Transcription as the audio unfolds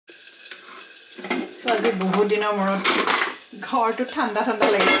আজি বহুত দিনৰ মূৰত ঘৰটো ঠাণ্ডা ঠাণ্ডা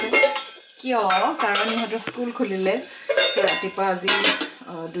লাগিছে কিয় কাৰণ ইহঁতৰ স্কুল খুলিলে সো ৰাতিপুৱা আজি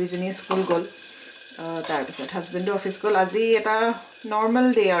দুইজনী স্কুল গ'ল তাৰপিছত হাজবেণ্ডো অফিচ গ'ল আজি এটা নৰ্মেল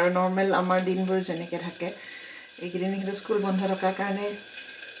ডে আৰু নৰ্মেল আমাৰ দিনবোৰ যেনেকৈ থাকে এইকেইদিন কিন্তু স্কুল বন্ধ থকাৰ কাৰণে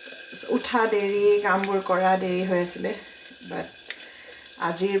উঠা দেৰি কামবোৰ কৰা দেৰি হৈ আছিলে বাট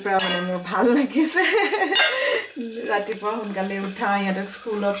আজিৰ পৰা মানে মোৰ ভাল লাগিছে ৰাতিপুৱা সোনকালে উঠা ইহঁতক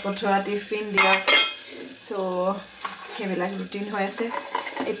স্কুলত পঠোৱা টিফিন দিয়া সো সেইবিলাক ৰুটিন হৈ আছে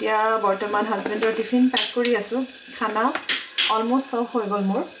এতিয়া বৰ্তমান হাজবেণ্ডৰ টিফিন পেক কৰি আছোঁ খানা অলমষ্ট চব হৈ গ'ল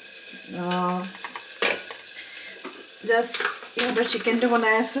মোৰ জাষ্ট ইহঁতৰ চিকেনটো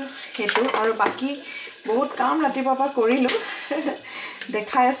বনাই আছোঁ সেইটো আৰু বাকী বহুত কাম ৰাতিপুৱাৰ পৰা কৰিলোঁ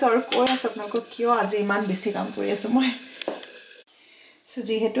দেখাই আছোঁ আৰু কৈ আছোঁ আপোনালোকক কিয় আজি ইমান বেছি কাম কৰি আছোঁ মই সো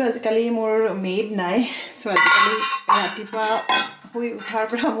যিহেতু আজিকালি মোৰ মেইড নাই সো আজিকালি ৰাতিপুৱা শুই উঠাৰ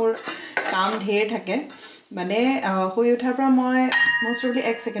পৰা মোৰ কাম ঢেৰ থাকে মানে শুই উঠাৰ পৰা মই মষ্ট প্ৰবলি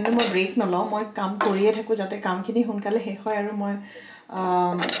 1 ছেকেণ্ডো মই ব্ৰেক নলওঁ মই কাম কৰিয়ে থাকোঁ যাতে কামখিনি সোনকালে শেষ হয় আৰু মই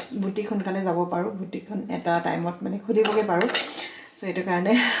বুটিক সোনকালে যাব পাৰোঁ বুটিকখন এটা টাইমত মানে খুলিবগৈ পাৰোঁ সো এইটো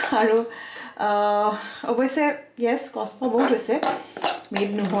কাৰণে আৰু অৱশ্যে য়েছ কষ্ট বহুত হৈছে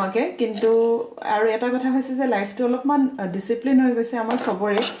মেইড নোহোৱাকৈ কিন্তু আৰু এটা কথা হৈছে যে লাইফটো অলপমান ডিচিপ্লিন হৈ গৈছে আমাৰ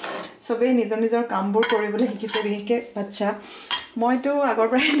চবেই নিজৰ নিজৰ কামবোৰ কৰিবলৈ শিকিছে বিশেষকৈ বাচ্চা মইতো আগৰ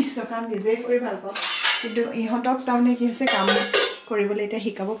পৰাই নিজৰ কাম নিজেই কৰি ভাল পাওঁ কিন্তু ইহঁতক তাৰমানে কি হৈছে কাম কৰিবলৈ এতিয়া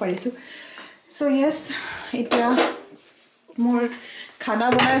শিকাব পাৰিছোঁ সো য়েছ এতিয়া মোৰ খানা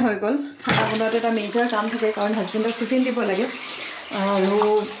বনাই হৈ গ'ল খানা বনোৱাটো এটা মেজৰ কাম থাকে কাৰণ হাজবেণ্ডক টিফিন দিব লাগে আৰু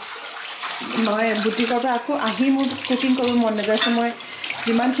মই বুটিকৰ পৰা আকৌ আহি মোৰ কুকিং কৰিব মন নাযায় সো মই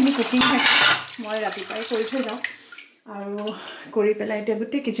যিমানখিনি কুকিং থাকে মই ৰাতিপুৱাই কৰি থৈ যাওঁ আৰু কৰি পেলাই এতিয়া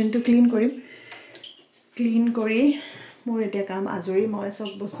গোটেই কিচেনটো ক্লিন কৰিম ক্লিন কৰি মোৰ এতিয়া কাম আজৰি মই চব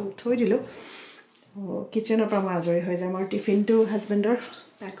বস্তু থৈ দিলোঁ কিচেনৰ পৰা মই আজৰি হৈ যাম আৰু টিফিনটো হাজবেণ্ডৰ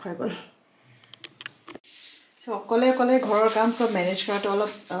পেক হৈ গ'ল সো অকলে অকলে ঘৰৰ কাম চব মেনেজ কৰাটো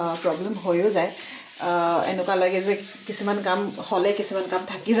অলপ প্ৰব্লেম হৈও যায় এনেকুৱা লাগে যে কিছুমান কাম হ'লে কিছুমান কাম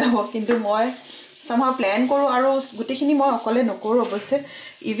থাকি যাব কিন্তু মই somehow প্লেন কৰোঁ আৰু গোটেইখিনি মই অকলে নকৰোঁ অৱশ্যে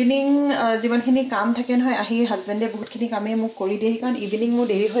ইভিনিং যিমানখিনি কাম থাকে নহয় আহি হাজবেণ্ডে বহুতখিনি কামেই মোক কৰি দিয়ে কাৰণ ইভিনিং মোৰ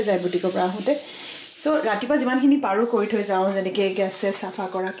দেৰি হৈ যায় বুটিকৰ পৰা আহোঁতে সো ৰাতিপুৱা যিমানখিনি পাৰোঁ কৰি থৈ যাওঁ যেনেকৈ গেছ চাফা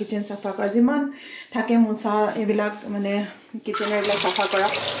কৰা কিচেন চাফা কৰা যিমান থাকে মোচা এইবিলাক মানে কিচেনৰ এইবিলাক চাফা কৰা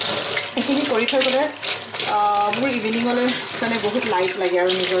এইখিনি কৰি থৈ গ'লে মোৰ ইভিনিঙলৈ মানে বহুত লাইট লাগে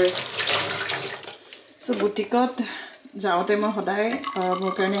আৰু নিজৰে সো বুটিকত যাওঁতে মই সদায়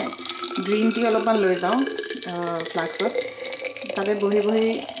মোৰ কাৰণে গ্ৰীণ টি অলপমান লৈ যাওঁ ফ্লাক্সত তাতে বহি বহি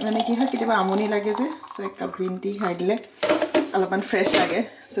মানে কি হয় কেতিয়াবা আমনি লাগে যে সো এক কাপ গ্ৰীণ টি খাই দিলে অলপমান ফ্ৰেছ লাগে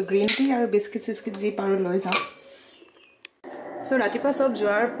সো গ্ৰীণ টি আৰু বিস্কিট চিস্কিট যি পাৰোঁ লৈ যাওঁ সো ৰাতিপুৱা চব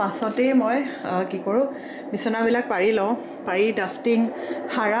যোৱাৰ পাছতেই মই কি কৰোঁ বিচনাবিলাক পাৰি লওঁ পাৰি ডাষ্টিং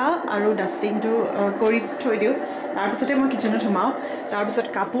হাৰা আৰু ডাষ্টিংটো কৰি থৈ দিওঁ তাৰপিছতে মই কিচেনত সোমাওঁ তাৰপিছত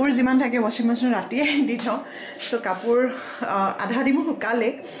কাপোৰ যিমান থাকে ৱাশ্বিং মেচিনত ৰাতিয়ে দি থওঁ সো কাপোৰ আধা দি মোৰ শুকালে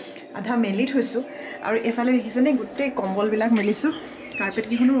আধা মেলি থৈছোঁ আৰু এফালে দেখিছেনে গোটেই কম্বলবিলাক মেলিছোঁ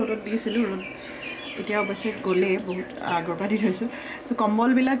কাৰ্পেটকেইখনো ৰ'দত দিছিলোঁ ৰ'দ এতিয়া অৱশ্যে গ'লে বহুত আগৰ পৰা দি থৈছোঁ তো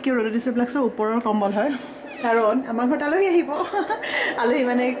কম্বলবিলাক কিয় ৰ'দত দিছোঁ এইবিলাক চব ওপৰৰ কম্বল হয় কাৰণ আমাৰ ঘৰত আলহী আহিব আলহী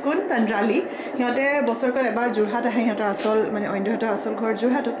মানে কোন তান্দ্ৰালি সিহঁতে বছৰকত এবাৰ যোৰহাট আহে সিহঁতৰ আচল মানে অন্যহঁতৰ আচল ঘৰ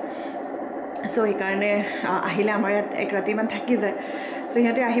যোৰহাটত সো সেইকাৰণে আহিলে আমাৰ ইয়াত এক ৰাতিমান থাকি যায় সো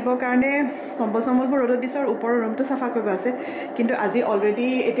সিহঁতে আহিবৰ কাৰণে কম্বল চম্বলবোৰ ৰ'দত দিছোঁ আৰু ওপৰৰ ৰুমটো চাফা কৰিব আছে কিন্তু আজি অলৰেডি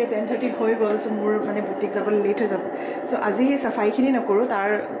এতিয়া 10:30 হৈ গ'ল সো মোৰ মানে বুটিক যাবলৈ লেট হৈ যাব সো আজি সেই চাফাইখিনি নকৰোঁ তাৰ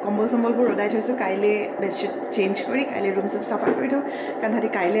কম্বল চম্বলবোৰ ৰ'দাই থৈছোঁ কাইলৈ বেডশ্বীট চেঞ্জ কৰি কাইলৈ ৰুম চব চাফা কৰি থওঁ কাৰণ সিহঁতি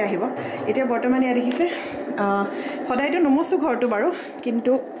কাইলৈ আহিব এতিয়া বৰ্তমান ইয়াত দেখিছে সদায়তো নমোচোঁ ঘৰটো বাৰু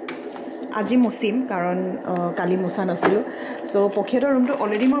কিন্তু আজি মুচিম কাৰণ কালি মোচা নাছিলোঁ সো পখিহঁতৰ ৰুমটো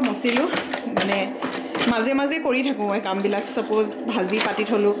অলৰেডি মই মুচিলোঁ মানে মাজে মাজে কৰি থাকোঁ মই কামবিলাক ছাপ'জ ভাজি পাতি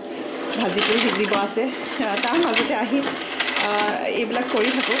থ'লোঁ ভাজিটো সিজিব আছে তাৰ মাজতে আহি এইবিলাক কৰি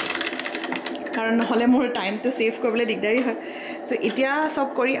থাকোঁ কাৰণ নহ'লে মোৰ টাইমটো ছেভ কৰিবলৈ দিগদাৰী হয় সো এতিয়া চব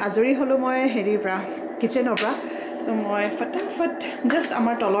কৰি আজৰি হ'লোঁ মই হেৰিৰ পৰা কিচেনৰ পৰা সো মই ফটাফট জাষ্ট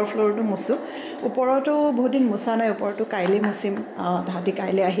আমাৰ তলৰ ফ্ল'ৰটো মুচোঁ ওপৰতো বহুত দিন মোচা নাই ওপৰতো কাইলৈ মুচিম তাহাঁতি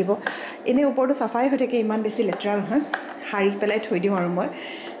কাইলৈ আহিব এনেই ওপৰটো চাফাই হৈ থাকে ইমান বেছি লেতেৰা নহয় সাৰি পেলাই থৈ দিওঁ আৰু মই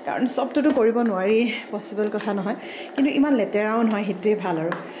কাৰণ চবটোতো কৰিব নোৱাৰি পচিবল কথা নহয় কিন্তু ইমান লেতেৰাও নহয় সেইটোৱে ভাল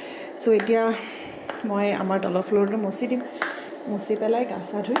আৰু সো এতিয়া মই আমাৰ তলৰ ফ্ল'ৰটো মুচি দিম মুচি পেলাই গা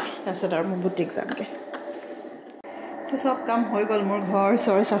চা ধুই তাৰপিছত আৰু মই বুটিক যামগৈ সো চব কাম হৈ গ'ল মোৰ ঘৰ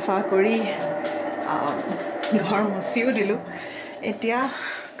চৰ চাফা কৰি ঘৰ মুচিও দিলোঁ এতিয়া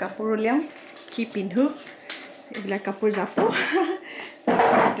কাপোৰ উলিয়াম কি পিন্ধোঁ এইবিলাক কাপোৰ জাপোঁ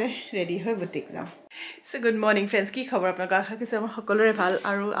তাৰপিছতে ৰেডি হৈ বুটিক যাওঁ So good morning friends. কি খবৰ আপোনালোকৰ? আশা কৰিছো আমাৰ সকলোৰে ভাল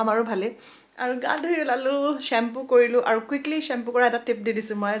আৰু আমাৰো ভালে। আৰু গা ধুই ওলালো, শ্যাম্পু কৰিলো আৰু কুইকলি শ্যাম্পু কৰা এটা টিপ দি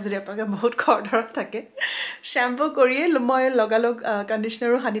দিছো মই যদি আপোনালোকে বহুত খৰধৰত থাকে। শ্যাম্পু কৰিয়ে মই লগালগ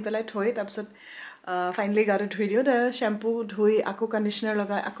কণ্ডিশনাৰো সানি পেলাই থৈ তাৰপিছত ফাইনালি গাটো ধুই দিওঁ। শ্যাম্পু ধুই আকৌ কণ্ডিশনাৰ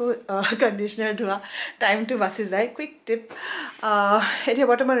লগাই আকৌ কণ্ডিশনাৰ ধোৱা টাইমটো বাচি যায়। কুইক টিপ। এতিয়া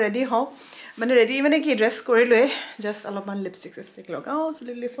বৰ্তমান ৰেডি হওঁ মানে ৰেডি মানে কি ড্ৰেছ কৰিলোৱে জাষ্ট অলপমান লিপষ্টিক লগাওঁ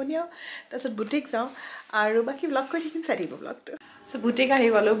চুলি ফনিয়াওঁ তাৰপিছত বুটিক যাওঁ আৰু বাকী ব্লগ কৰি থাকিম চাই থাকিব ব্লগটো। চ' বুটিক আহি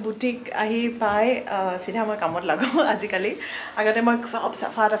গ'লোঁ বুটিক আহি পাই চিধা মই কামত লগাওঁ আজিকালি আগতে মই চব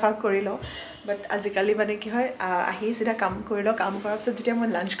চাফা তাফা কৰি লওঁ বাট আজিকালি মানে কি হয় আহি চিধা কাম কৰি লওঁ কাম কৰাৰ পিছত যেতিয়া মই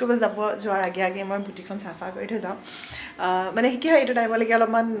লাঞ্চ কৰিব যোৱাৰ আগে আগে মই বুটিখন চাফা কৰি থৈ যাওঁ মানে কি হয় এইটো টাইমলৈকে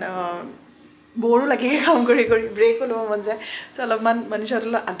অলপমান বৰো লাগে কাম কৰি ব্ৰেকো ল'ব মন যায় চ' অলপমান মনীষাহঁতৰ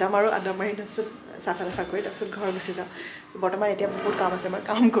লগত আড্ডা মাৰি তাৰপিছত চাফা তাফা কৰি তাৰপিছত ঘৰ গুচি যাওঁ বৰ্তমান এতিয়া বহুত কাম আছে মই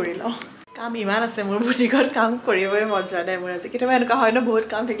কাম কৰি লওঁ কাম ইমান আছে মোৰ বুটিকত কাম কৰিবই মন যোৱা নাই মোৰ আজি কেতিয়াবা এনেকুৱা হয় ন বহুত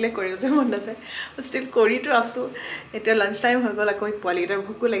কাম থাকিলে কৰিব যে মন নাযায় ষ্টিল কৰিতো আছোঁ এতিয়া লাঞ্চ টাইম হৈ গ'ল আকৌ পোৱালিকেইটাৰ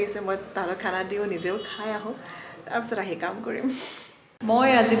ভোকো লাগিছে মই তাহাঁতক খানা দিওঁ নিজেও খাই আহোঁ তাৰপিছত আহি কাম কৰিম মই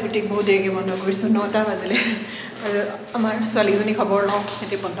আজি বুটিক বহুত দেৰিকৈ বন্ধ কৰিছোঁ 9টা বাজিলে আৰু আমাৰ ছোৱালীজনী খবৰ লওঁ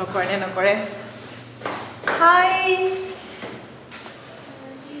সিহঁতি বন্ধ কৰে নে নকৰে হাই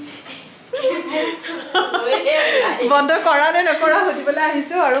বন্ধ কৰা নে নকৰা সুধিবলৈ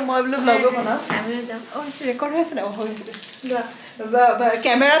আহিছোঁ আৰু মই বোলো ব্লগো বনাওঁ অঁ ৰেকৰ্ড হৈ আছে নাই হৈ আছে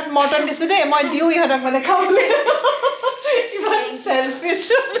কেমেৰাত মৰ্টন দিছোঁ দেই মই দিওঁ ইহঁতক মানে খাবলৈ ইমান চেলফিছ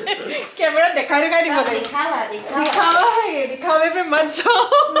কেমেৰাত দেখাই দিব লাগে দিখাবে পে মত যাও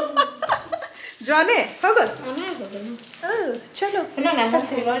যোৱা নে হৈ গ'ল চলো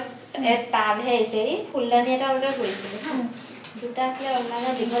টাব হে আহিছে ফুলদানি এটা অৰ্ডাৰ কৰিছিলোঁ দুটা আছিলে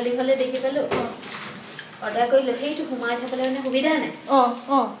অনলাইনত দীঘলে দেখি পালোঁ অৰ্ডাৰ কৰিলোঁ সেইটো সোমাই থাকলে মানে সুবিধা নাই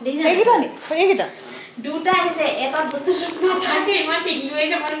এইকেইটা দুটা আহিছে এটা বস্তু নাথাকে ইমান টিকলি হৈ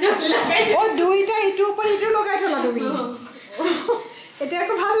যাব দুইটা ইটোৰ ওপৰত ইটো লগাই থলা তুমি এতিয়া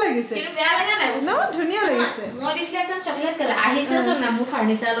আকৌ ভাল লাগিছে কিন্তু বেয়া লাগা নাই ন ধুনীয়া লাগিছে মই দিছিলে একদম চকলেট কালাৰ আহিছে চব না মোৰ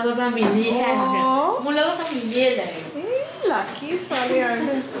ফাৰ্নিচাৰ লগত বা মিলিহে আহিছে মোৰ লগত চব মিলিয়ে যায় লাকি ছোৱালী আৰু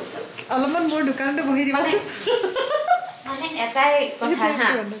অলপমান মোৰ দোকানটো বহি দিবাচোন মানে এটাই কথা হা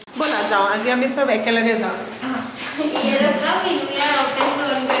ব'লা যাওঁ আজি আমি চব একেলগে যাওঁ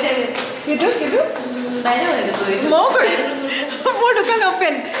মোৰ দোকান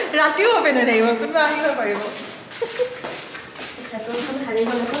অপেন ৰাতিও অপেন হৈ থাকিব কোনোবা আহিব পাৰিব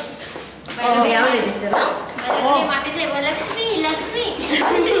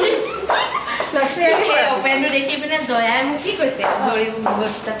অপেনটো দেখি পিনে জয়াই মোক কি কৈছে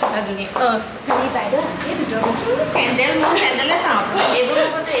চেণ্ডেল চাওঁ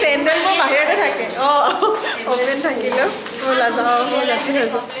চেণ্ডেল মোৰ বাহিৰতে থাকে অঁ অপেন থাকিলেও ব'লা যাওঁ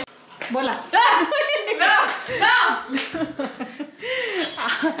ব'লা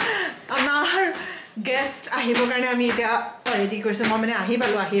আমাৰ গেষ্ট আহিবৰ কাৰণে আমি এতিয়া ৰেডি কৰিছোঁ মই মানে আহি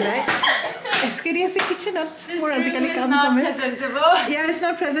পালোঁ আহি পাই SKDS কিটচেনত মোৰ আজিকালি কাম কমে ইয়া ইজ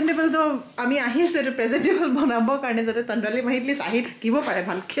নট প্ৰেজেণ্টেবল তো আমি আহিছোঁ এইটো প্ৰেজেণ্টেবল বনাবৰ কাৰণে যাতে তণ্ডালী মাহী প্লিজ আহি থাকিব পাৰে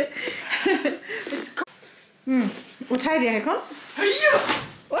ভালকৈ উঠাই দিয়া সেইখন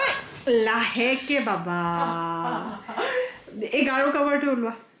ঐ লাহেকে বাবা এই গাৰু কভাৰটো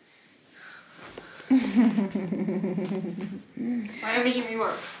ওলোৱা Why are you making me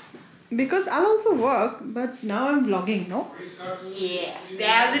work? Because I'll also work, but now I'm vlogging, no? Yes,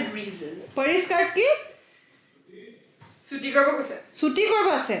 valid reason. Pariskar ki? Suti korbo kose. Suti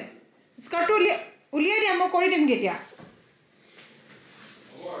korbo ase. Skirt to uliya dia mo kori dim getia.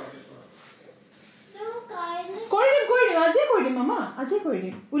 No, kai. Kori dim aje kori dim mama. Aje kori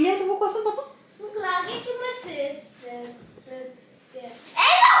dim. Uliya to koson papa? Muk lage ki masis.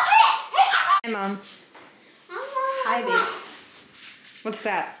 Hi mom. Hi babes. What's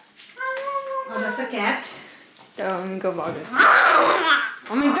that? Oh, that's a cat. Don't go vlog it.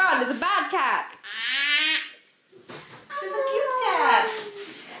 Oh my god, it's a bad cat. She's a cute cat.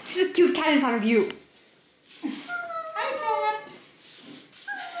 She's a cute cat in front of you. Hi cat.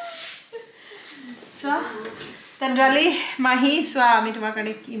 So, Tandrali, Mahi, so আমি তোমাৰ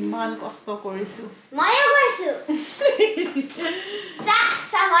কাৰণে কিমান কষ্ট কৰিছো। ময়ো কৰিছো।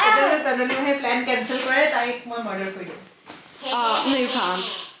 Tandrali Mahi plan cancel কৰে তাইক মই মাৰ্ডাৰ কৰি দিম। No, you can't.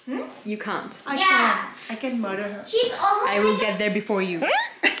 You can't. I can murder her. She's almost I will get there before you.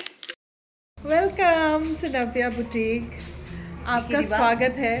 Welcome to Navya Boutique. आपका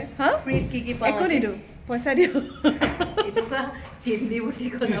स्वागत है हाँ फ्रीड की एको नहीं दो पैसा दियो इतो का चिंदी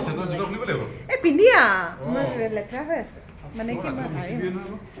बुटीक को ना ए पिंडिया मैं लेथरा है माने कि मैं हाय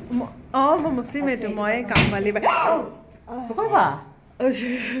ओ मैं मुस्लिम है तो मैं काम वाली बा करबा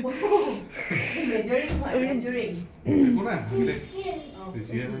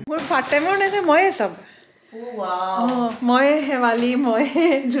মোৰ পাৰ্ট টাইমৰ নাই ময়ে চব মই হেমালি মই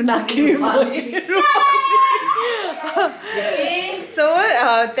জোনাকী so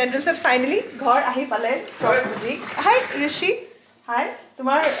Tendulkar finally ঘৰ আহি পালে বুটিক হাই ঋষি হাই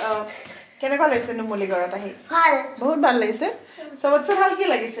তোমাৰ কেনেকুৱা লাগিছে নুমলী ঘৰত আহি ভাল বহুত ভাল লাগিছে সবতছে ভাল কি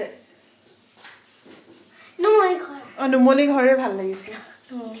লাগিছে নুমলী ঘৰে ভাল লাগিছে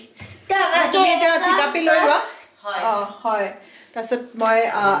তুমি এতিয়া থিতাপি লৈ লোৱা হয় তাৰপিছত মই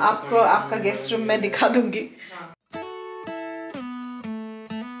आपको आपका गेस्ट रूम में दिखा दूंगी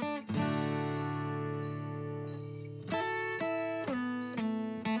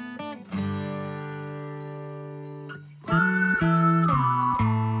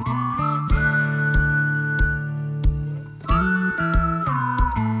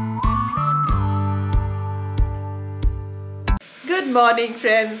Good morning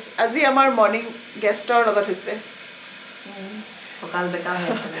friends. আজি আমাৰ মৰ্নিং গেষ্টৰ লগত হৈছে ককাল বেকা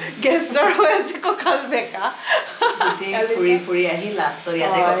হৈছে গেষ্টৰ হৈ আছে ককাল বেকা ফুৰি ফুৰি আহি লাষ্টৰ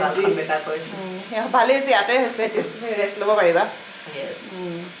ইয়াতে ককালখন বেকা কৰিছে ভালে আছে ইয়াতে হৈছে ৰেষ্ট ল'ব পাৰিবা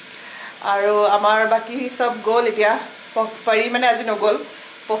আৰু আমাৰ বাকী সব গ'ল এতিয়া পৰি মানে আজি নগ'ল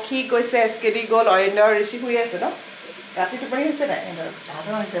পক্ষী গৈছে এছকেডি গ'ল অৰণ্য ঋষি শুই আছে ন ৰাতি টোপনি হৈছে নাই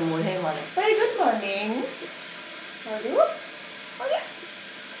তাহাঁতৰ হৈছে মোৰহে হোৱা নাই ভেৰি গুড মৰ্নিং আৰু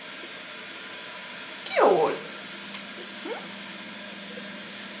কি হ'ল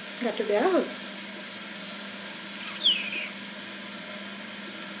গাটো বেয়া হ'ল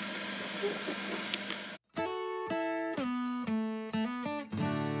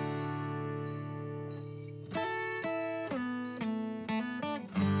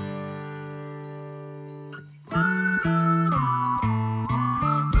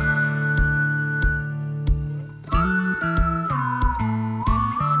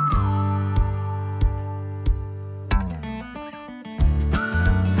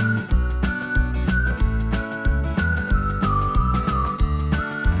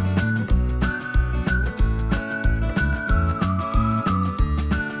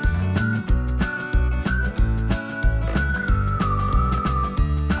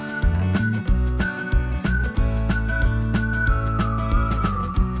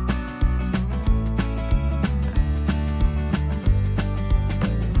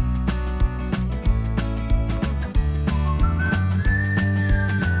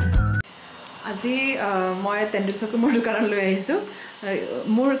আজি মই তেণ্ডুলচকো মোৰ দোকানত লৈ আহিছোঁ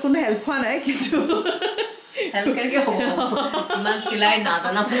মোৰ কোনো হেল্প হোৱা নাই কিন্তু হেল্প কেনেকৈ হ'ব ইমান চিলাই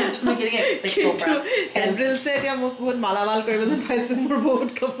নাজানা তুমি কেনেকৈ এক্সপেক্ট কৰিব পাৰা তেণ্ডুলচে এতিয়া মোক বহুত মালামাল কৰিব যেন পাইছোঁ মোৰ বহুত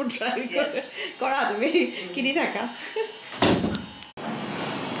কাপোৰ ট্ৰাই কৰা তুমি কিনি থাকা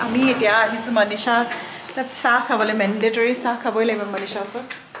আমি এতিয়া আহিছোঁ মনীষা তাত চাহ খাবলৈ মেণ্ডেটৰী চাহ খাবই লাগিব মনীষাৰ ওচৰত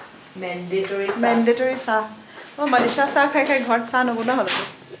মেণ্ডেটৰী চাহ মই মনীষা চাহ খাই খাই ঘৰত চাহ নবনোৱা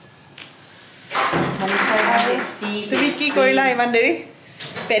হ'লো তুমি কি কৰিলা ইমান দেৰি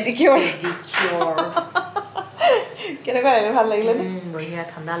পেডিকিউৰ কেনেকুৱা লাগিলে ভাল লাগিলে নে বঢ়িয়া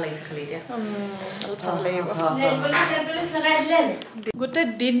ঠাণ্ডা লাগিছে খালি এতিয়া ভাল লাগিব গোটেই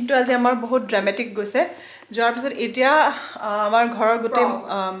দিনটো আজি আমাৰ বহুত ড্ৰামেটিক গৈছে যোৱাৰ পিছত এতিয়া আমাৰ ঘৰৰ গোটেই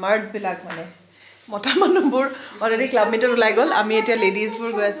মাৰ্ডবিলাক মানে মতা মানুহবোৰ অলৰেডি ক্লাব মিটত ওলাই গ'ল আমি এতিয়া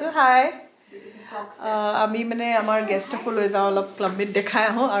লেডিজবোৰ গৈ আছোঁ হাই আমি মানে আমাৰ গেষ্টকো লৈ যাওঁ অলপ ক্লাব মিট দেখাই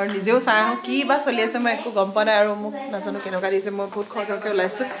আহোঁ আৰু নিজেও চাই আহোঁ কি বা চলি আছে মই একো গম পোৱা নাই আৰু মোক নাজানো কেনেকুৱা দিছে মই বহুত খৰকৈ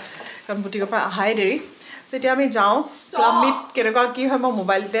ওলাইছোঁ কাৰণ বুটিকৰ পৰা অহাই দেৰি চ' এতিয়া আমি যাওঁ ক্লাব মিট কেনেকুৱা কি হয় মই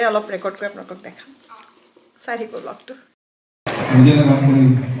মোবাইলতে অলপ ৰেকৰ্ড কৰি আপোনালোকক দেখাম চাই থাকিব ব্লগটো मुझे लगा कोई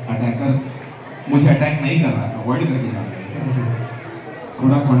अटैकर मुझे अटैक नहीं कर रहा है अवॉइड करके जा रहा है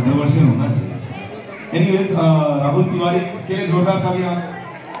थोड़ा कंट्रोवर्शियल होना चाहिए एनीवेज राहुल तिवारी के लिए जोरदार तालियां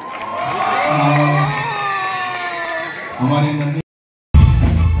हमारे नन्ही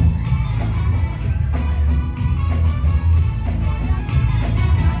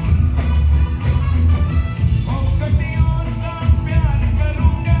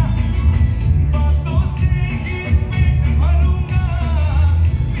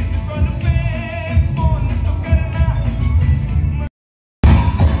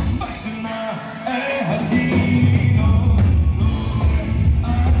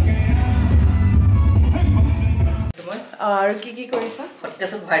আৰু কি কি কৰিছা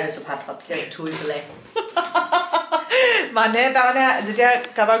ফটকেছত ভৰাই দিছোঁ ভাত ফটকে ধুই পেলাই মানে তাৰমানে যেতিয়া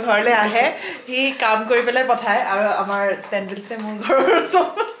কাৰোবাৰ ঘৰলৈ আহে সি কাম কৰি পেলাই পঠায় আৰু আমাৰ তেণ্ডুলচে মোৰ ঘৰৰ চব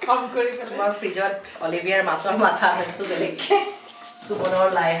কাম কৰি পেলাই তোমাৰ ফ্ৰিজত অলিভিয়াৰ মাছৰ মাথা হৈছোঁ বেলেগকৈ সুমনৰ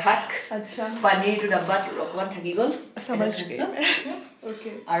লাই শাক আচ্ছা পনীৰটো ডাব্বাত অকণমান থাকি গ'ল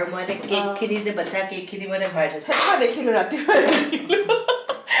Okay. আৰু মই এটা কেকখিনি যে বাচ্চা কেকখিনি মানে ভৰাই থৈছোঁ মই দেখিলোঁ ৰাতিপুৱা দেখিলোঁ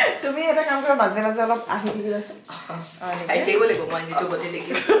তুমি এটা কাম কৰা মাজে মাজে অলপ আহিলি আছে আহিবই লাগিব মই যিটো গতি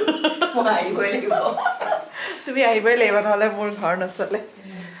দেখিছোঁ মই আহিবই লাগিব তুমি আহিবই লাগিব নহ'লে মোৰ ঘৰ নচলে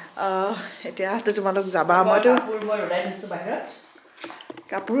এতিয়াতো তোমালোক যাবা মইতো কাপোৰ মই ৰ'দাই থৈছোঁ বাহিৰত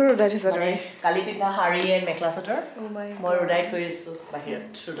কাপোৰ ৰ'দাই থৈছা তুমি কালি পিন্ধা শাৰী মেখেলা চাদৰ মই ৰ'দাই থৈ দিছোঁ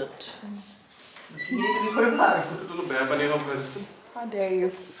বাহিৰত ৰ'দত তুমি কৰিবা আৰু বেয়া পানী অলপ ভৰাই দিছোঁ How dare you?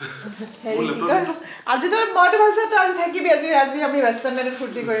 আজি তো মইতো ভাবিছোঁ তই আজি থাকিবি আজি আমি ৱেষ্টাৰ্ণ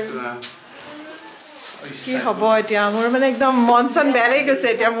ফূৰ্তি কৰিম কি হ'ব এতিয়া মোৰ মানে একদম মন চন বেয়া লাগি গৈছে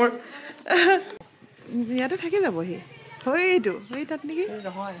এতিয়া মোৰ ইয়াতে থাকি যাবহি হয়তো হয় তাত নেকি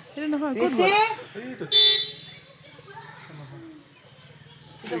নহয় সেইটো নহয়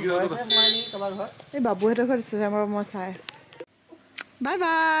এই বাবুহঁতৰ ঘৰত আছে মই চাই বাই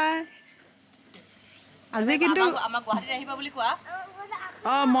বাই আজি কিন্তু আমাক গুৱাহাটীত আহিবা বুলি কোৱা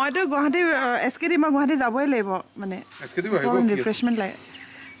মইতো গুৱাহাটী SKD মই গুৱাহাটী যাবই লাগিব মানে ৰিফ্ৰেছমেণ্ট লাগে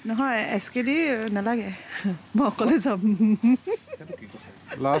নহয় SKD নালাগে মই অকলে যাম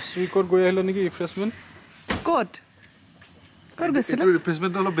লাষ্ট উইকত গৈ আহিলো নেকি ৰিফ্ৰেছমেণ্ট ক'ত গৈছিলে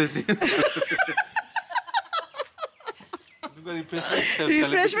ৰিফ্ৰেছমেণ্ট অলপ বেছি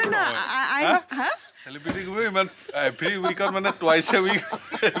ৰিফ্ৰেছমেণ্ট হা Celebrating man every week or man twice a week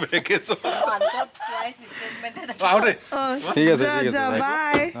vacation. Twice replacement. ঠিক আছে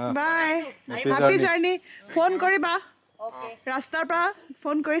বাই হ্যাপি জার্নি ফোন কৰিবা ওকে ৰাস্তাৰ পৰা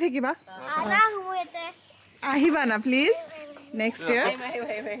ফোন কৰি থাকিবা আহিবা না প্লিজ নেক্সট ইয়াৰ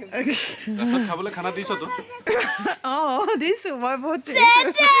ৰাস্তাত খাবলৈ খানা দিছ তো দিছো মই বহুত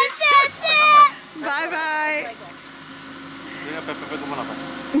বাই বাই পেপে কমা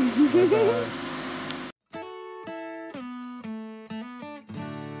নাপায়